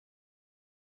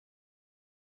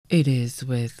It is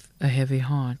with a heavy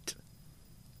heart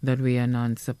that we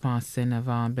announce the passing of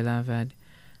our beloved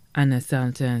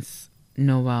Anacletus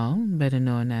Noel, better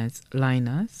known as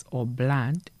Linus or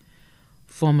Blad,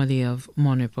 formerly of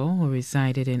Monaco, who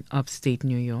resided in upstate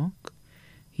New York.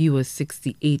 He was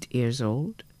 68 years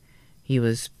old. He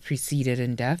was preceded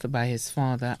in death by his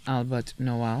father, Albert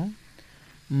Noel,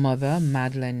 mother,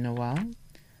 Madeleine Noel,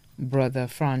 brother,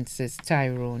 Francis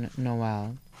Tyrone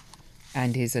Noel,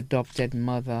 and his adopted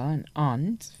mother and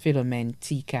aunt, Philomene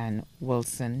Tican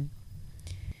Wilson.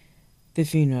 The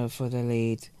funeral for the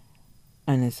late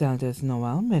Anacletus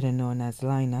Noel, better known as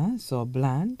Linus or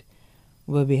Bland,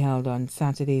 will be held on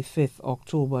Saturday, 5th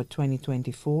October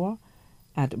 2024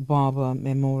 at Barber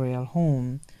Memorial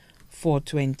Home,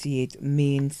 428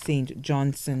 Main St.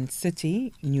 Johnson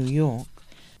City, New York.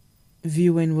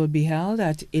 Viewing will be held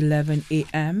at 11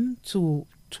 a.m. to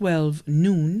 12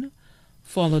 noon,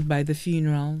 followed by the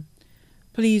funeral.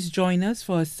 Please join us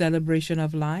for a celebration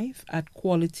of life at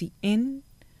Quality Inn,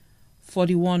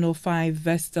 4105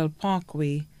 Vestal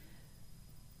Parkway,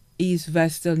 East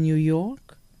Vestal, New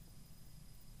York,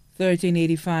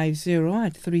 13850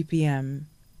 at 3 p.m.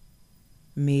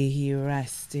 May he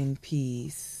rest in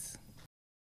peace.